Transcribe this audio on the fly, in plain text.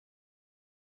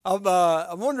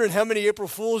I'm wondering how many April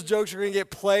Fool's jokes are going to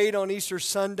get played on Easter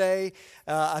Sunday.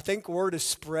 I think word is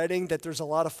spreading that there's a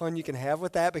lot of fun you can have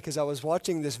with that because I was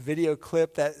watching this video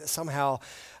clip that somehow,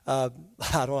 I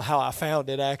don't know how I found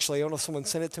it actually. I don't know if someone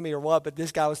sent it to me or what, but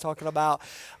this guy was talking about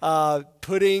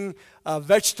putting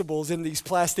vegetables in these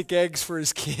plastic eggs for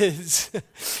his kids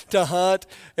to hunt.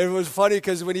 It was funny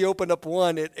because when he opened up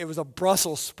one, it was a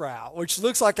Brussels sprout, which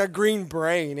looks like a green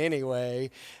brain anyway.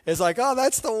 It's like, oh,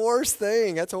 that's the worst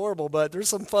thing. That's horrible. But there's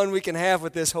some fun we can have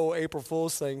with this whole April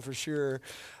Fool's thing for sure.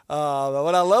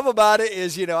 What I love about it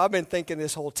is, I've been thinking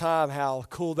this whole time how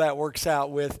cool that works out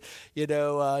with,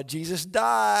 Jesus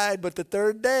died, but the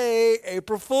third day,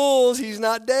 April Fool's, he's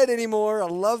not dead anymore. I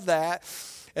love that.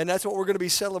 And that's what we're going to be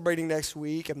celebrating next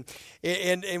week.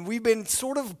 And we've been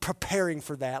sort of preparing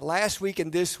for that. Last week and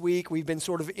this week, we've been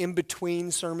sort of in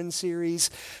between sermon series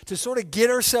to sort of get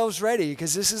ourselves ready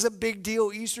because this is a big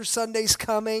deal. Easter Sunday's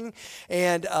coming,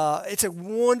 and it's a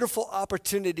wonderful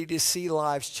opportunity to see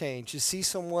lives change, to see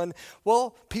someone,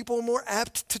 people are more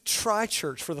apt to try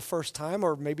church for the first time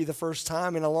or maybe the first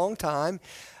time in a long time.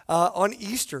 On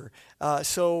Easter.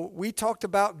 So we talked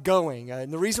about going.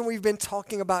 And the reason we've been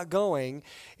talking about going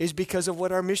is because of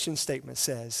what our mission statement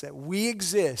says, that we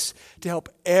exist to help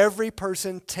every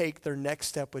person take their next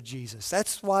step with Jesus.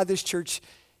 That's why this church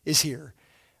is here.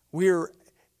 We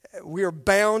are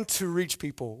bound to reach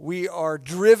people. We are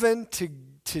driven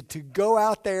to go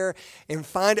out there and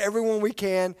find everyone we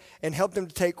can and help them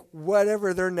to take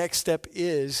whatever their next step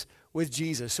is with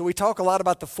Jesus. So we talk a lot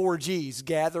about the 4 G's: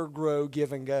 gather, grow,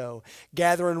 give, and go.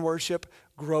 Gather and worship,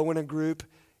 grow in a group,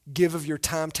 give of your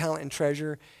time, talent, and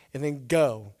treasure, and then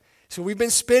go. So we've been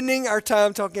spending our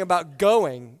time talking about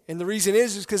going, and the reason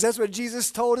is because that's what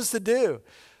Jesus told us to do.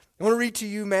 I want to read to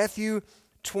you Matthew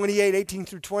 28:18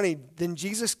 through 20. Then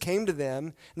Jesus came to them,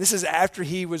 and this is after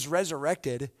he was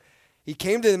resurrected. He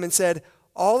came to them and said,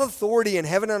 "All authority in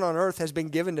heaven and on earth has been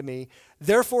given to me.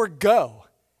 Therefore go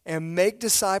and make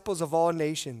disciples of all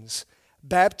nations,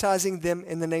 baptizing them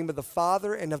in the name of the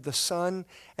Father and of the Son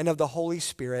and of the Holy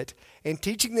Spirit, and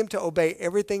teaching them to obey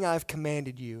everything I have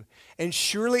commanded you. And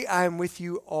surely I am with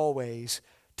you always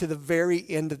to the very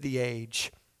end of the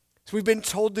age." So we've been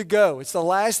told to go. It's the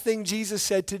last thing Jesus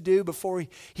said to do before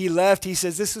he left. He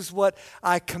says, this is what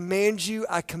I command you,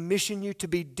 I commission you to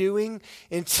be doing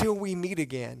until we meet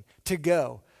again, to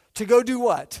go. To go do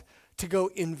what? To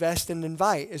go invest and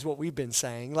invite is what we've been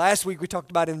saying. Last week we talked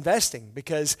about investing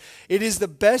because it is the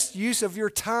best use of your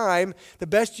time, the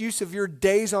best use of your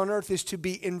days on earth is to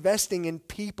be investing in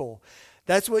people.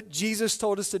 That's what Jesus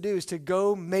told us to do, is to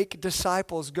go make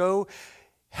disciples, go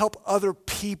help other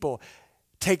people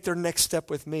take their next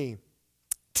step with me.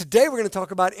 Today we're going to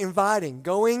talk about inviting,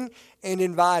 going and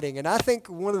inviting. And I think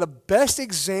one of the best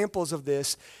examples of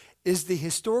this is the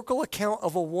historical account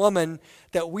of a woman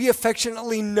that we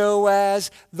affectionately know as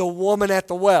the woman at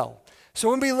the well. So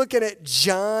when we look at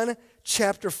John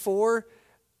chapter 4,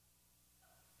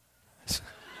 it's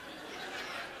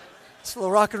a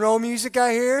little rock and roll music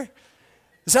I hear.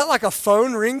 Is that like a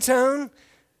phone ringtone?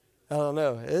 I don't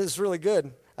know. It is really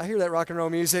good. I hear that rock and roll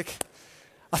music.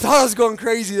 I thought I was going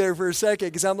crazy there for a second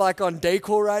because I'm like on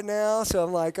Dayquil right now. So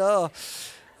I'm like, oh,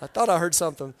 I thought I heard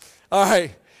something. All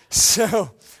right.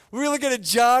 So we're looking at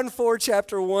John 4,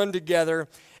 chapter 1 together.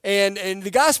 And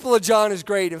the Gospel of John is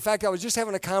great. In fact, I was just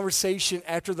having a conversation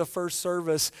after the first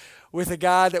service with a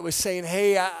guy that was saying,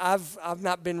 hey, I've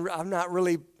not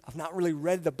really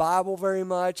read the Bible very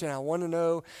much, and I want to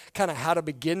know kind of how to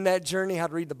begin that journey, how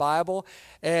to read the Bible.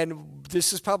 And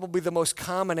this is probably the most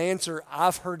common answer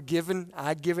I've heard given.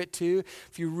 I'd give it to.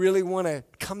 If you really want to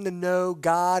come to know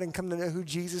God and come to know who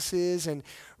Jesus is and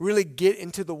really get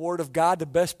into the Word of God, the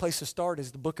best place to start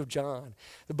is the book of John.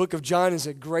 The book of John is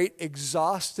a great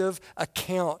exhaustive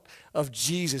account of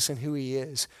Jesus and who he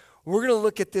is. We're going to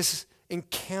look at this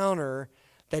encounter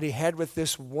that he had with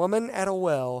this woman at a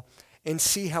well and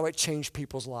see how it changed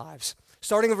people's lives.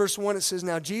 Starting in verse 1, it says,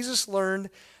 "Now Jesus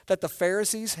learned that the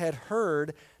Pharisees had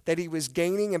heard that he was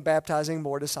gaining and baptizing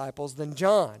more disciples than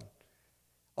John,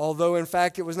 although in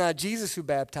fact it was not Jesus who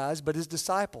baptized, but his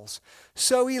disciples.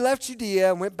 So he left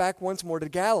Judea and went back once more to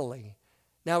Galilee.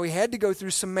 Now he had to go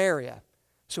through Samaria.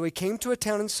 So he came to a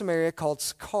town in Samaria called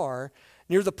Sychar,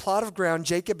 near the plot of ground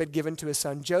Jacob had given to his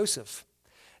son Joseph.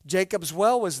 Jacob's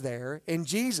well was there, and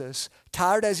Jesus,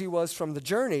 tired as he was from the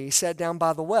journey, sat down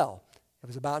by the well. It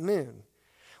was about noon.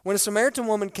 When a Samaritan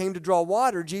woman came to draw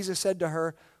water, Jesus said to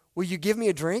her, 'Will you give me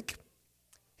a drink?'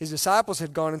 His disciples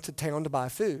had gone into town to buy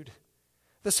food.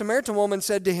 The Samaritan woman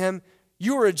said to him,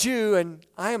 'You are a Jew, and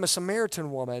I am a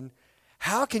Samaritan woman.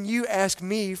 How can you ask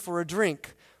me for a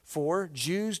drink?' For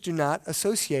Jews do not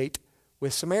associate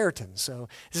with Samaritans. So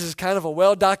this is kind of a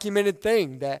well-documented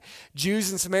thing that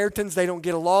Jews and Samaritans, they don't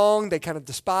get along. They kind of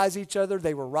despise each other.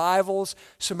 They were rivals.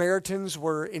 Samaritans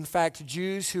were, in fact,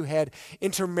 Jews who had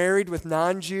intermarried with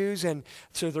non-Jews, and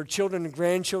so their children and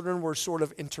grandchildren were sort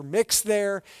of intermixed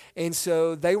there. And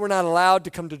so they were not allowed to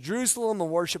come to Jerusalem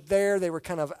and worship there. They were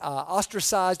kind of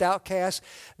ostracized, outcasts.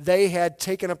 They had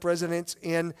taken up residence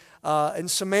in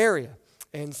Samaria.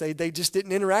 And they just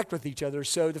didn't interact with each other.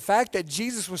 So the fact that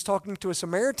Jesus was talking to a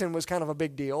Samaritan was kind of a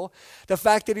big deal. The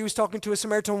fact that he was talking to a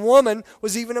Samaritan woman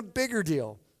was even a bigger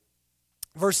deal.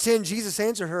 Verse 10, Jesus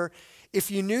answered her,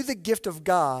 "If you knew the gift of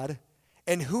God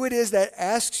and who it is that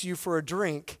asks you for a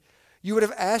drink, you would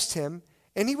have asked him,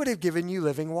 and he would have given you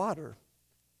living water."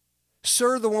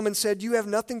 "Sir," the woman said, "you have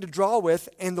nothing to draw with,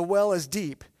 and the well is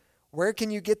deep. Where can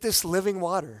you get this living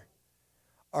water?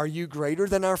 Are you greater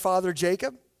than our father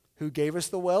Jacob, who gave us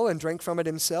the well and drank from it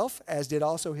himself, as did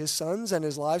also his sons and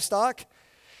his livestock?"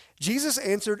 Jesus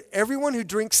answered, "Everyone who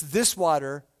drinks this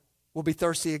water will be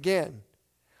thirsty again.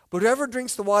 But whoever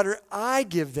drinks the water I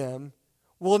give them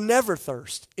will never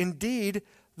thirst. Indeed,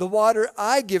 the water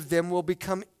I give them will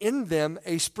become in them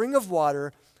a spring of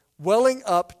water welling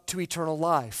up to eternal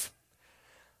life."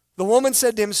 The woman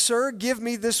said to him, "Sir, give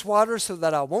me this water so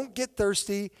that I won't get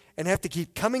thirsty and have to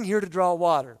keep coming here to draw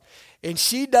water." And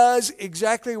she does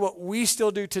exactly what we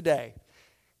still do today.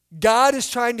 God is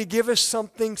trying to give us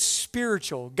something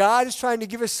spiritual. God is trying to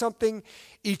give us something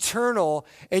eternal,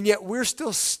 and yet we're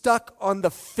still stuck on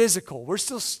the physical. We're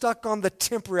still stuck on the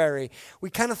temporary. We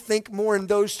kind of think more in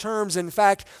those terms. In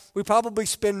fact, we probably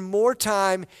spend more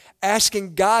time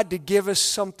asking God to give us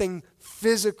something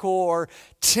physical or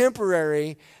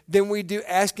temporary than we do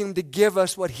asking him to give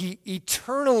us what he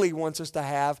eternally wants us to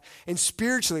have and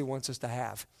spiritually wants us to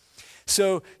have.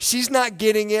 So she's not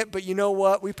getting it, but you know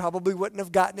what? We probably wouldn't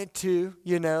have gotten it too.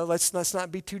 Let's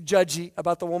not be too judgy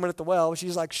about the woman at the well.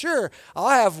 She's like, "Sure, I'll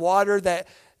have water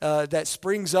that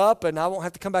springs up, and I won't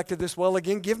have to come back to this well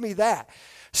again. Give me that."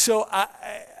 So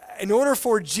in order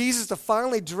for Jesus to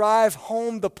finally drive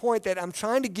home the point that I'm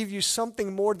trying to give you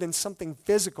something more than something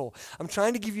physical, I'm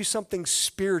trying to give you something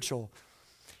spiritual,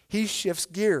 he shifts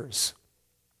gears.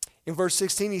 In verse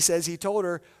 16, he says, he told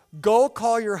her, "Go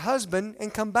call your husband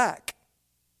and come back."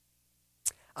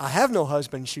 "I have no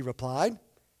husband," she replied.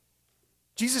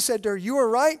 Jesus said to her, "You are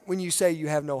right when you say you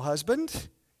have no husband.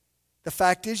 The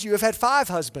fact is you have had 5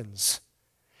 husbands,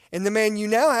 and the man you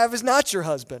now have is not your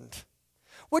husband.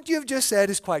 What you have just said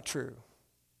is quite true."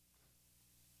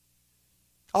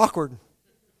 Awkward.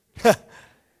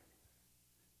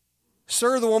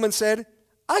 "Sir," the woman said,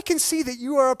 "I can see that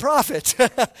you are a prophet."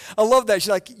 I love that. She's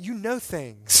like, "You know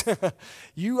things."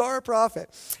 You are a prophet.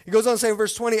 It goes on to say in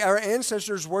verse 20, "Our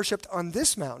ancestors worshipped on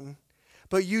this mountain,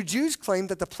 but you Jews claim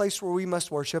that the place where we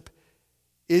must worship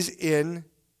is in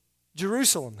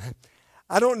Jerusalem."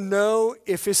 I don't know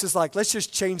if this is like, let's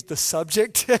just change the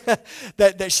subject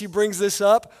that she brings this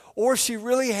up, or she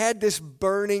really had this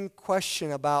burning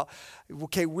question about,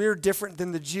 okay, we're different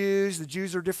than the Jews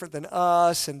are different than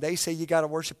us, and they say you got to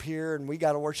worship here and we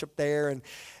got to worship there, and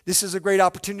this is a great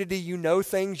opportunity. You know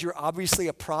things. You're obviously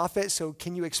a prophet, so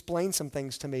can you explain some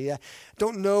things to me? I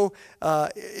don't know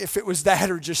if it was that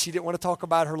or just she didn't want to talk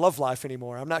about her love life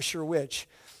anymore. I'm not sure which.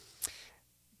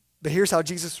 But here's how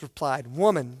Jesus replied.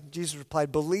 "Woman," Jesus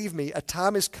replied, "believe me, a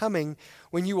time is coming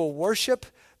when you will worship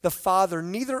the Father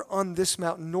neither on this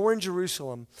mountain nor in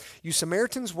Jerusalem. You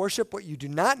Samaritans worship what you do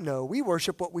not know. We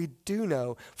worship what we do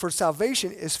know, for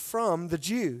salvation is from the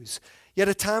Jews. Yet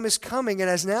a time is coming and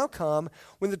has now come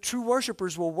when the true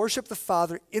worshipers will worship the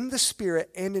Father in the Spirit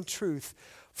and in truth,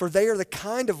 for they are the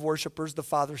kind of worshipers the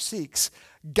Father seeks.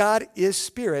 God is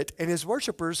Spirit, and his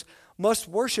worshipers must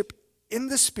worship in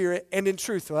the Spirit and in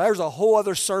truth." Well, there's a whole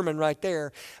other sermon right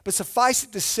there. But suffice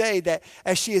it to say that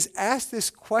as she has asked this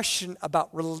question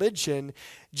about religion,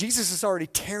 Jesus is already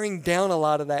tearing down a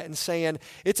lot of that and saying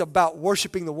it's about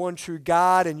worshiping the one true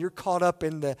God, and you're caught up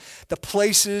in the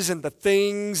places and the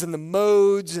things and the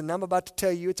modes, and I'm about to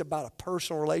tell you it's about a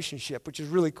personal relationship, which is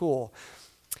really cool.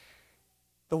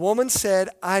 The woman said,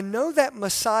 "I know that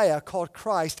Messiah called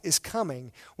Christ is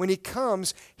coming. When he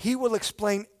comes, he will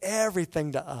explain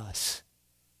everything to us."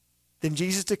 Then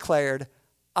Jesus declared,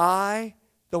 "I,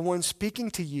 the one speaking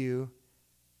to you,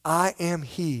 I am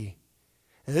he."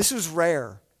 And this is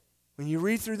rare. When you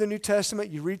read through the New Testament,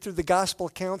 you read through the gospel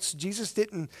accounts, Jesus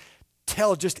didn't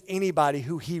tell just anybody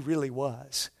who he really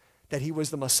was, that he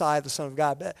was the Messiah, the Son of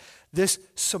God. But this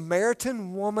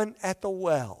Samaritan woman at the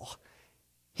well,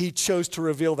 he chose to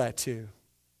reveal that to.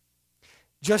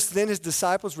 Just then his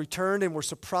disciples returned and were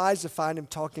surprised to find him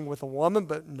talking with a woman,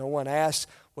 but no one asked,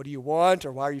 "What do you want?"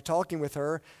 or "Why are you talking with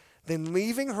her?" Then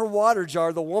leaving her water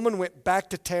jar, the woman went back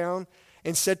to town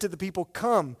and said to the people,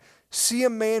 "Come, see a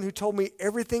man who told me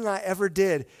everything I ever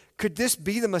did. Could this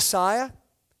be the Messiah?"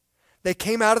 They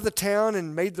came out of the town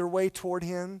and made their way toward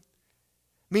him.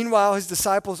 Meanwhile, his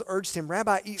disciples urged him,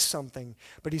 "Rabbi, eat something."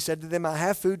 But he said to them, "I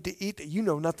have food to eat that you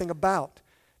know nothing about."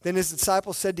 Then his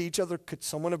disciples said to each other, "Could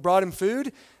someone have brought him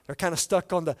food?" They're kind of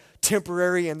stuck on the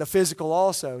temporary and the physical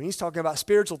also. And he's talking about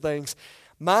spiritual things.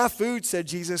 "My food," said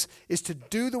Jesus, "is to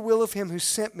do the will of him who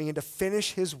sent me and to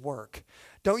finish his work.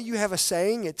 Don't you have a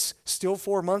saying, 'It's still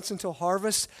 4 months until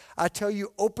harvest'? I tell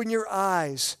you, open your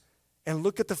eyes and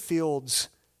look at the fields.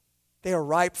 They are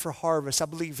ripe for harvest." I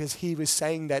believe as he was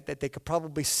saying that they could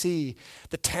probably see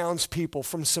the townspeople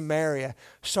from Samaria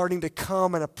starting to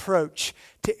come and approach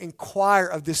to inquire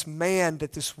of this man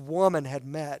that this woman had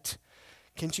met.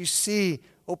 Can't you see?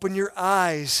 Open your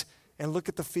eyes and look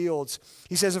at the fields.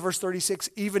 He says in verse 36,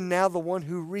 "Even now the one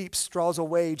who reaps draws a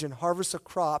wage and harvests a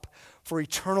crop for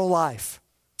eternal life,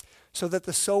 so that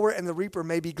the sower and the reaper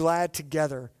may be glad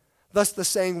together. Thus the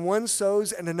saying, 'One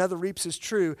sows and another reaps,' is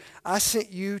true. I sent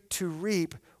you to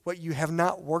reap what you have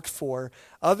not worked for.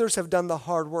 Others have done the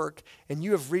hard work, and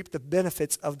you have reaped the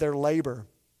benefits of their labor."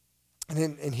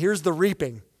 And here's the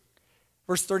reaping.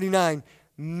 Verse 39,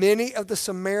 "Many of the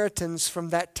Samaritans from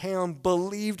that town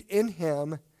believed in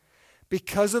him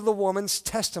because of the woman's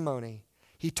testimony.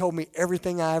 He told me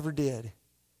everything I ever did."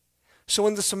 So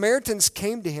when the Samaritans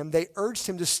came to him, they urged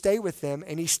him to stay with them,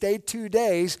 and he stayed 2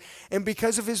 days. And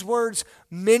because of his words,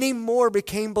 many more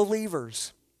became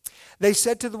believers. They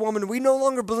said to the woman, "We no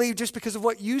longer believe just because of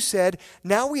what you said.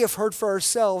 Now we have heard for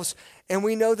ourselves, and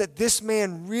we know that this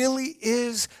man really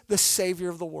is the Savior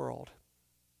of the world."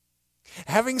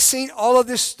 Having seen all of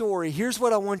this story, here's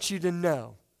what I want you to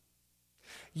know.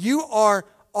 You are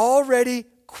already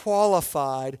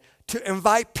qualified to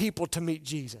invite people to meet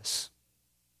Jesus.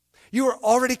 You are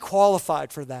already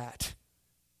qualified for that.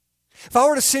 If I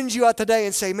were to send you out today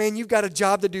and say, "Man, you've got a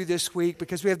job to do this week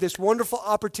because we have this wonderful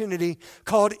opportunity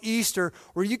called Easter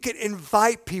where you could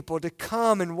invite people to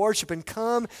come and worship and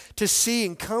come to see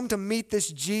and come to meet this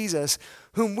Jesus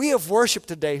whom we have worshiped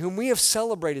today, whom we have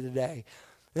celebrated today.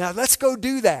 Now, let's go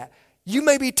do that." You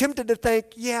may be tempted to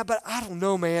think, "Yeah, but I don't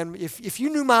know, man. If you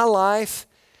knew my life,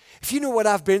 if you knew what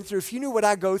I've been through, if you knew what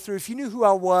I go through, if you knew who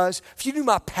I was, if you knew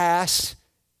my past,"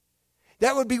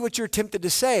 that would be what you're tempted to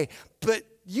say. But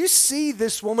you see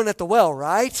this woman at the well,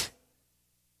 right?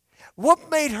 What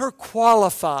made her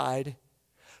qualified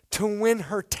to win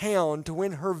her town, to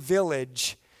win her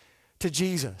village to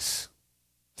Jesus?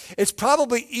 It's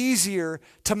probably easier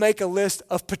to make a list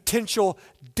of potential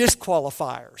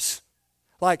disqualifiers.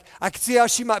 Like, I could see how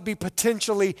she might be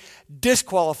potentially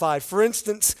disqualified. For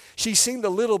instance, she seemed a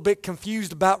little bit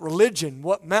confused about religion.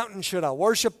 What mountain should I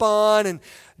worship on? And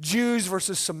Jews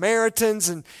versus Samaritans.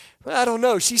 And I don't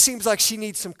know. She seems like she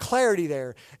needs some clarity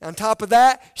there. On top of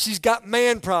that, she's got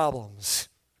man problems.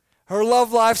 Her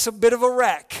love life's a bit of a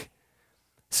wreck.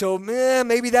 So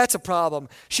maybe that's a problem.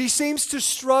 She seems to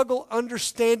struggle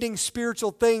understanding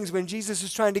spiritual things. When Jesus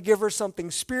is trying to give her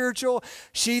something spiritual,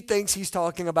 she thinks he's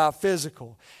talking about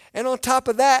physical. And on top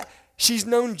of that, she's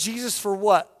known Jesus for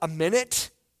what, a minute?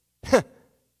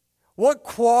 What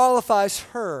qualifies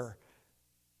her?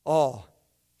 Oh,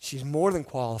 she's more than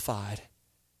qualified.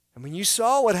 And when you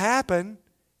saw what happened,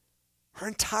 her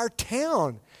entire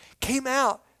town came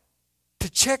out to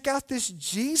check out this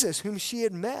Jesus whom she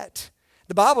had met.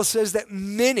 The Bible says that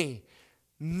many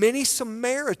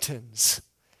Samaritans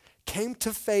came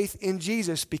to faith in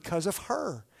Jesus because of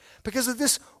her, because of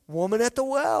this woman at the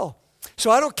well.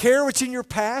 So I don't care what's in your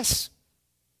past.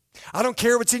 I don't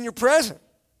care what's in your present.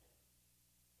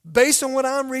 Based on what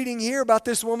I'm reading here about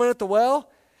this woman at the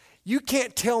well, you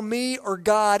can't tell me or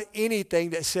God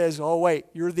anything that says, "Oh, wait,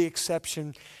 you're the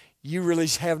exception. You really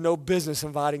have no business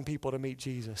inviting people to meet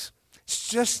Jesus." It's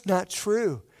just not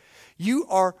true. You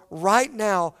are right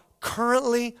now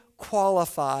currently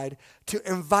qualified to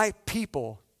invite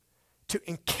people to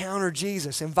encounter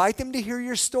Jesus. Invite them to hear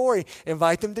your story.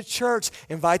 Invite them to church.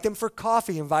 Invite them for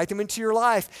coffee. Invite them into your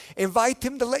life. Invite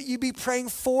them to let you be praying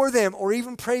for them or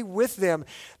even pray with them.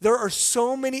 There are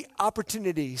so many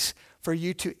opportunities for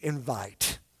you to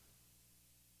invite.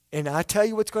 And I tell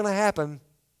you what's going to happen.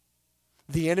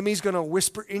 The enemy's going to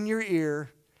whisper in your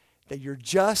ear that you're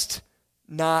just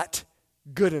not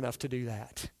good enough to do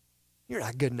that. You're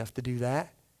not good enough to do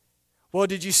that. Well,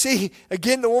 did you see,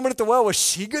 again, the woman at the well, was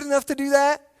she good enough to do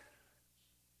that?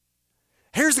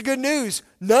 Here's the good news.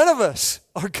 None of us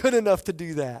are good enough to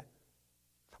do that.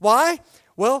 Why?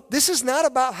 Well, this is not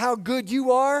about how good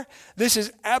you are. This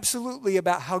is absolutely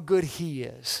about how good He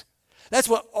is. That's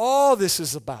what all this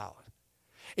is about.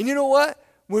 And you know what?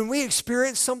 When we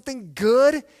experience something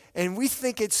good and we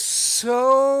think it's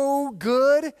so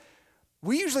good,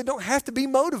 we usually don't have to be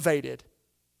motivated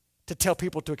to tell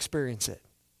people to experience it.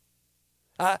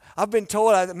 I've been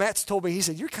told, Matt's told me, he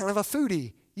said, you're kind of a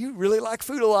foodie. You really like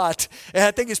food a lot. And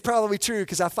I think it's probably true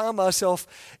because I find myself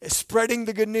spreading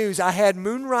the good news. I had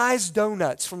Moonrise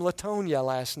Donuts from Latonia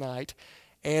last night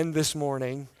and this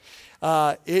morning.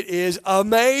 It is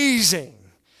amazing.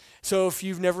 So if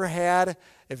you've never had,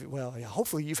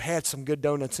 hopefully you've had some good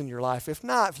donuts in your life. If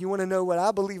not, if you want to know what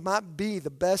I believe might be the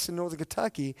best in Northern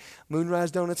Kentucky, Moonrise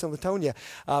Donuts in Latonia.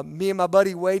 Me and my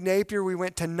buddy Wade Napier, we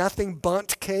went to Nothing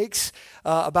Bundt Cakes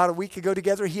about a week ago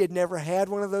together. He had never had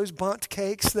one of those bundt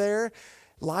cakes there.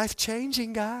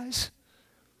 Life-changing, guys.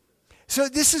 So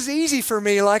this is easy for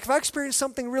me. Like if I experience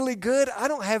something really good, I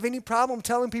don't have any problem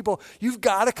telling people, you've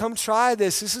got to come try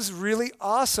this. This is really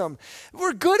awesome.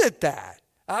 We're good at that.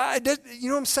 You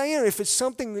know what I'm saying? If it's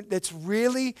something that's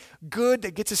really good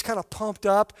that gets us kind of pumped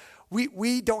up,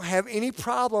 we don't have any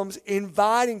problems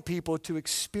inviting people to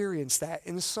experience that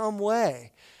in some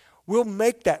way. We'll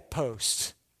make that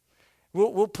post.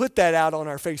 We'll put that out on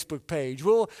our Facebook page.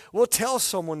 We'll tell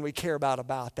someone we care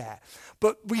about that.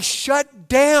 But we shut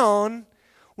down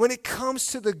when it comes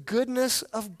to the goodness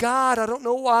of God. I don't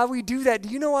know why we do that. Do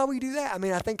you know why we do that? I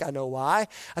mean, I think I know why.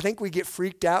 I think we get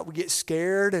freaked out, we get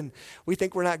scared, and we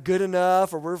think we're not good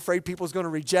enough, or we're afraid people's going to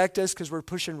reject us because we're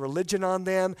pushing religion on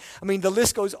them. I mean, the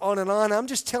list goes on and on. I'm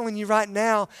just telling you right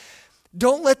now,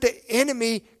 don't let the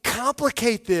enemy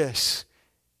complicate this.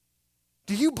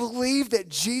 Do you believe that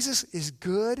Jesus is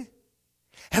good?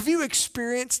 Have you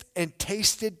experienced and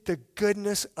tasted the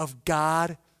goodness of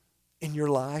God in your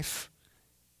life?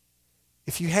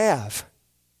 If you have,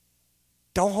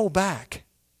 don't hold back.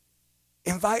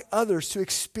 Invite others to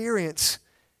experience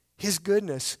His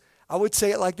goodness. I would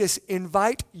say it like this: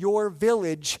 invite your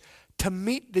village to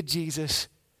meet the Jesus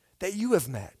that you have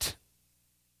met.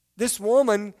 This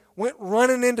woman went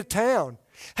running into town.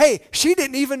 Hey, she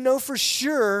didn't even know for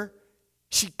sure.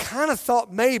 She kind of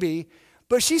thought maybe,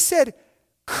 but she said,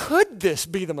 could this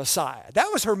be the Messiah? That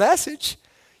was her message.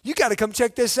 You got to come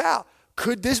check this out.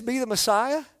 Could this be the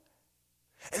Messiah?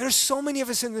 And there's so many of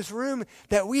us in this room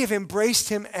that we have embraced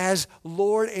Him as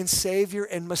Lord and Savior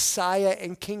and Messiah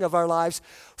and King of our lives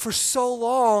for so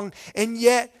long, and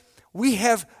yet we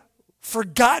have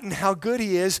forgotten how good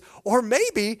He is, or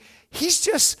maybe He's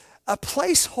just a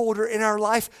placeholder in our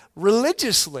life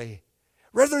religiously,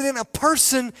 rather than a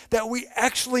person that we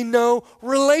actually know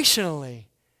relationally.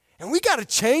 And we got to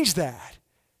change that,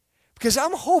 because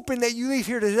I'm hoping that you leave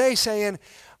here today saying,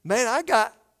 man, I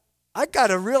got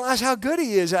to realize how good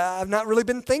He is. I've not really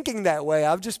been thinking that way.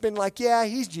 I've just been like, yeah,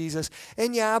 He's Jesus.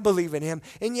 And yeah, I believe in Him.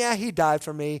 And yeah, He died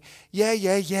for me.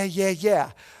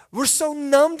 Yeah. We're so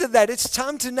numb to that. It's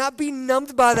time to not be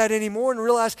numbed by that anymore and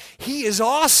realize He is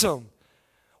awesome.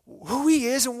 Who He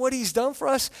is and what He's done for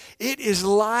us, it is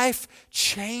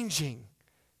life-changing.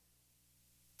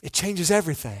 It changes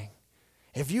everything.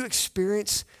 Have you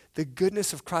experienced the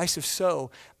goodness of Christ? If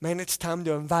so, man, it's time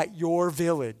to invite your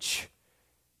village.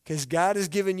 Because God has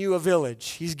given you a village.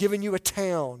 He's given you a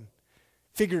town,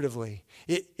 figuratively.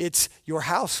 It's your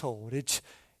household.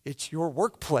 It's your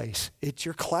workplace. It's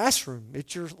your classroom.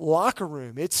 It's your locker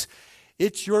room. It's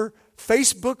your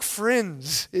Facebook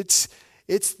friends. It's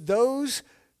those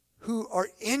who are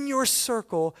in your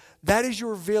circle. That is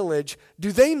your village.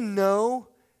 Do they know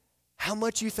how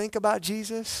much you think about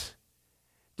Jesus?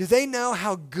 Do they know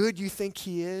how good you think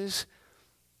He is?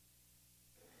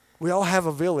 We all have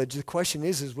a village. The question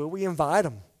is will we invite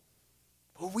them?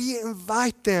 Will we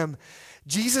invite them?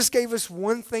 Jesus gave us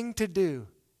one thing to do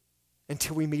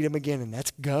until we meet Him again, and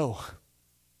that's go.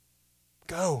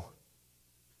 Go.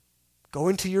 Go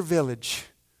into your village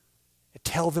and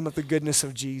tell them of the goodness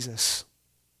of Jesus.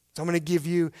 So I'm going to give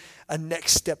you a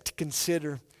next step to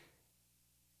consider.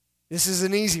 This is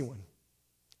an easy one.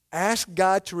 Ask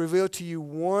God to reveal to you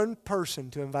one person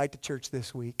to invite to church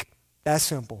this week. That's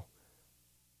simple.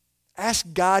 Ask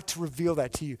God to reveal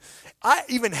that to you. I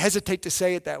even hesitate to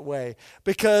say it that way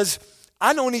because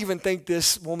I don't even think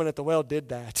this woman at the well did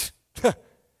that.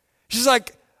 She's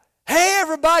like, hey,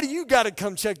 everybody, you got to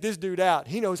come check this dude out.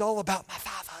 He knows all about my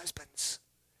 5 husbands.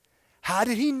 How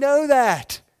did he know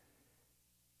that?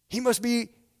 He must be,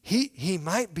 he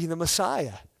might be the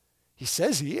Messiah. He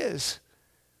says he is.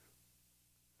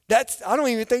 I don't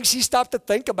even think she stopped to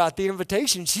think about the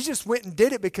invitation. She just went and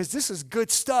did it because this is good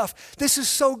stuff. This is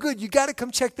so good. You got to come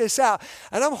check this out.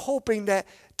 And I'm hoping that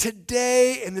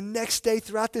today and the next day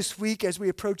throughout this week as we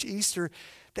approach Easter,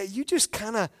 that you just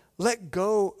kind of let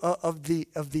go of the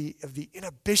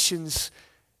inhibitions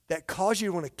that cause you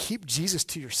to want to keep Jesus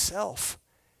to yourself.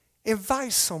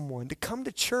 Invite someone to come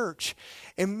to church.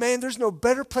 And man, there's no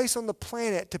better place on the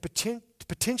planet to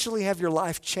potentially have your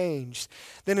life changed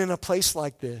than in a place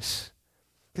like this.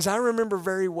 Because I remember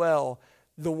very well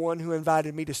the one who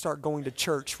invited me to start going to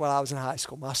church while I was in high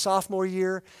school. My sophomore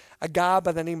year, a guy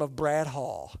by the name of Brad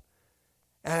Hall.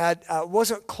 And I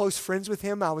wasn't close friends with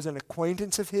him. I was an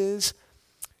acquaintance of his.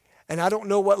 And I don't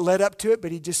know what led up to it,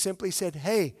 but he just simply said,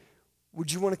 hey,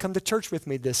 would you want to come to church with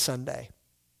me this Sunday?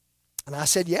 And I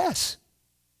said yes,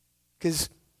 because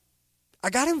I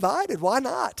got invited. Why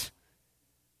not?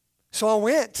 So I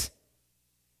went.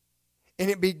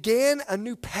 And it began a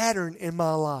new pattern in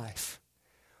my life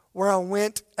where I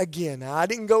went again. Now, I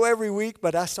didn't go every week,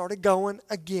 but I started going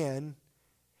again.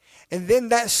 And then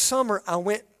that summer, I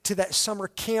went to that summer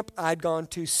camp I'd gone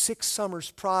to 6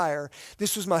 summers prior.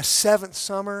 This was my 7th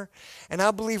summer. And I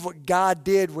believe what God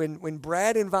did when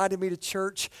Brad invited me to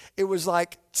church, it was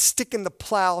like sticking the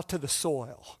plow to the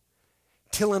soil,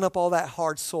 tilling up all that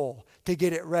hard soil to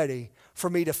get it ready for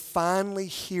me to finally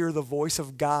hear the voice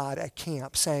of God at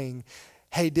camp saying,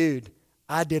 hey, dude,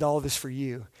 I did all this for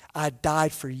you. I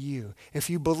died for you. If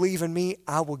you believe in me,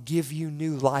 I will give you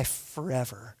new life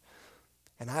forever.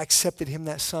 And I accepted him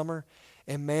that summer,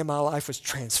 and man, my life was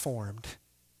transformed.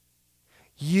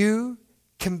 You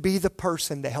can be the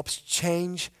person that helps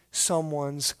change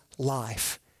someone's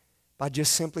life by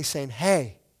just simply saying,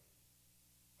 hey,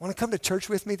 want to come to church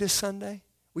with me this Sunday?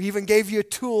 We even gave you a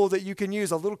tool that you can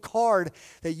use, a little card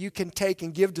that you can take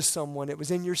and give to someone. It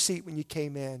was in your seat when you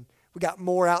came in. We got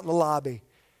more out in the lobby.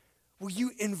 Will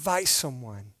you invite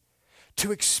someone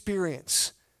to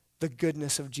experience the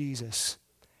goodness of Jesus?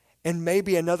 And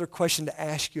maybe another question to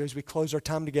ask you as we close our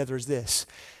time together is this.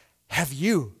 Have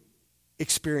you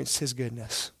experienced his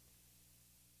goodness?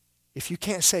 If you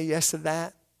can't say yes to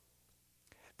that,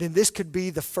 then this could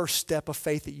be the first step of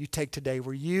faith that you take today,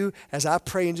 where you, as I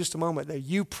pray in just a moment, that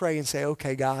you pray and say,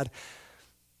 okay, God,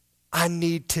 I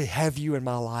need to have you in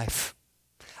my life.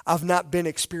 I've not been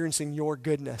experiencing your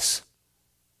goodness.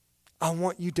 I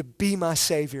want you to be my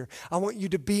Savior. I want you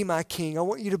to be my King. I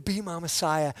want you to be my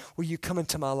Messiah. Will you come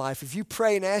into my life? If you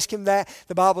pray and ask him that,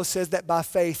 the Bible says that by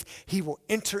faith, he will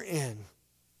enter in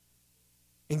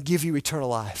and give you eternal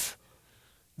life,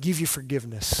 give you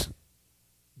forgiveness,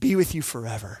 be with you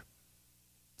forever.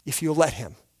 If you'll let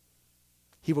him,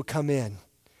 he will come in.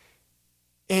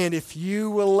 And if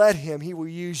you will let him, he will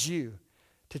use you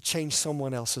to change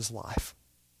someone else's life.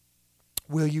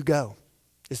 Will you go,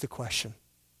 is the question.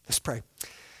 Let's pray.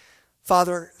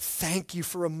 Father, thank you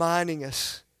for reminding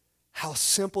us how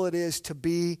simple it is to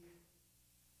be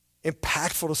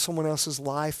impactful to someone else's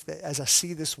life. That as I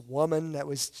see this woman that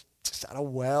was just at a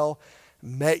well,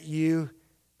 met you,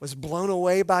 was blown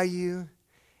away by you,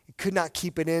 and could not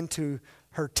keep it into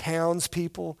her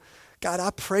townspeople. God, I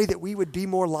pray that we would be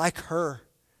more like her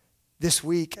this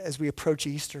week as we approach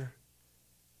Easter.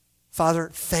 Father,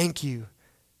 thank you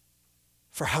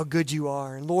for how good you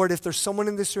are. And Lord, if there's someone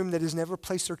in this room that has never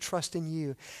placed their trust in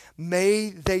you,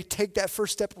 may they take that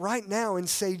first step right now and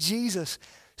say, Jesus,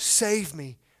 save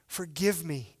me, forgive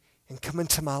me, and come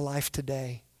into my life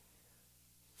today.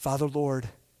 Father, Lord,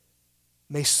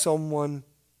 may someone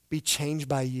be changed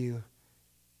by you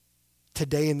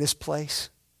today in this place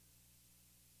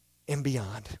and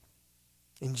beyond.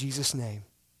 In Jesus' name,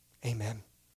 amen.